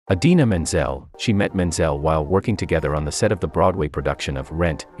Idina Menzel. She met Menzel while working together on the set of the Broadway production of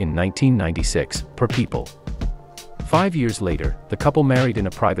Rent in 1996, per People. 5 years later, the couple married in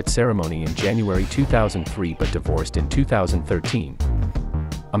a private ceremony in January 2003 but divorced in 2013.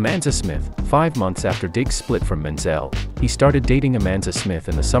 Amanda Smith. 5 months after Diggs split from Menzel, he started dating Amanda Smith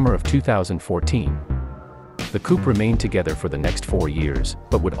in the summer of 2014. The couple remained together for the next 4 years,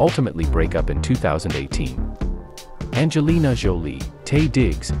 but would ultimately break up in 2018. Angelina Jolie.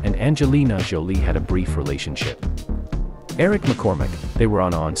 Taye and Angelina Jolie had a brief relationship. Eric McCormack. They were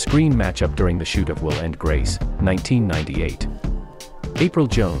on-screen matchup during the shoot of Will and Grace, 1998.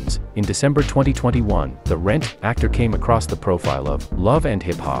 AprylJones. In December 2021, the Rent actor came across the profile of Love and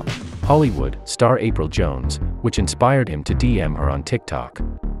Hip Hop Hollywood star AprylJones, which inspired him to DM her on TikTok.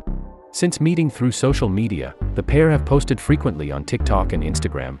 Since meeting through social media, the pair have posted frequently on TikTok and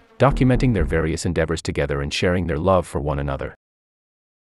Instagram, documenting their various endeavors together and sharing their love for one another.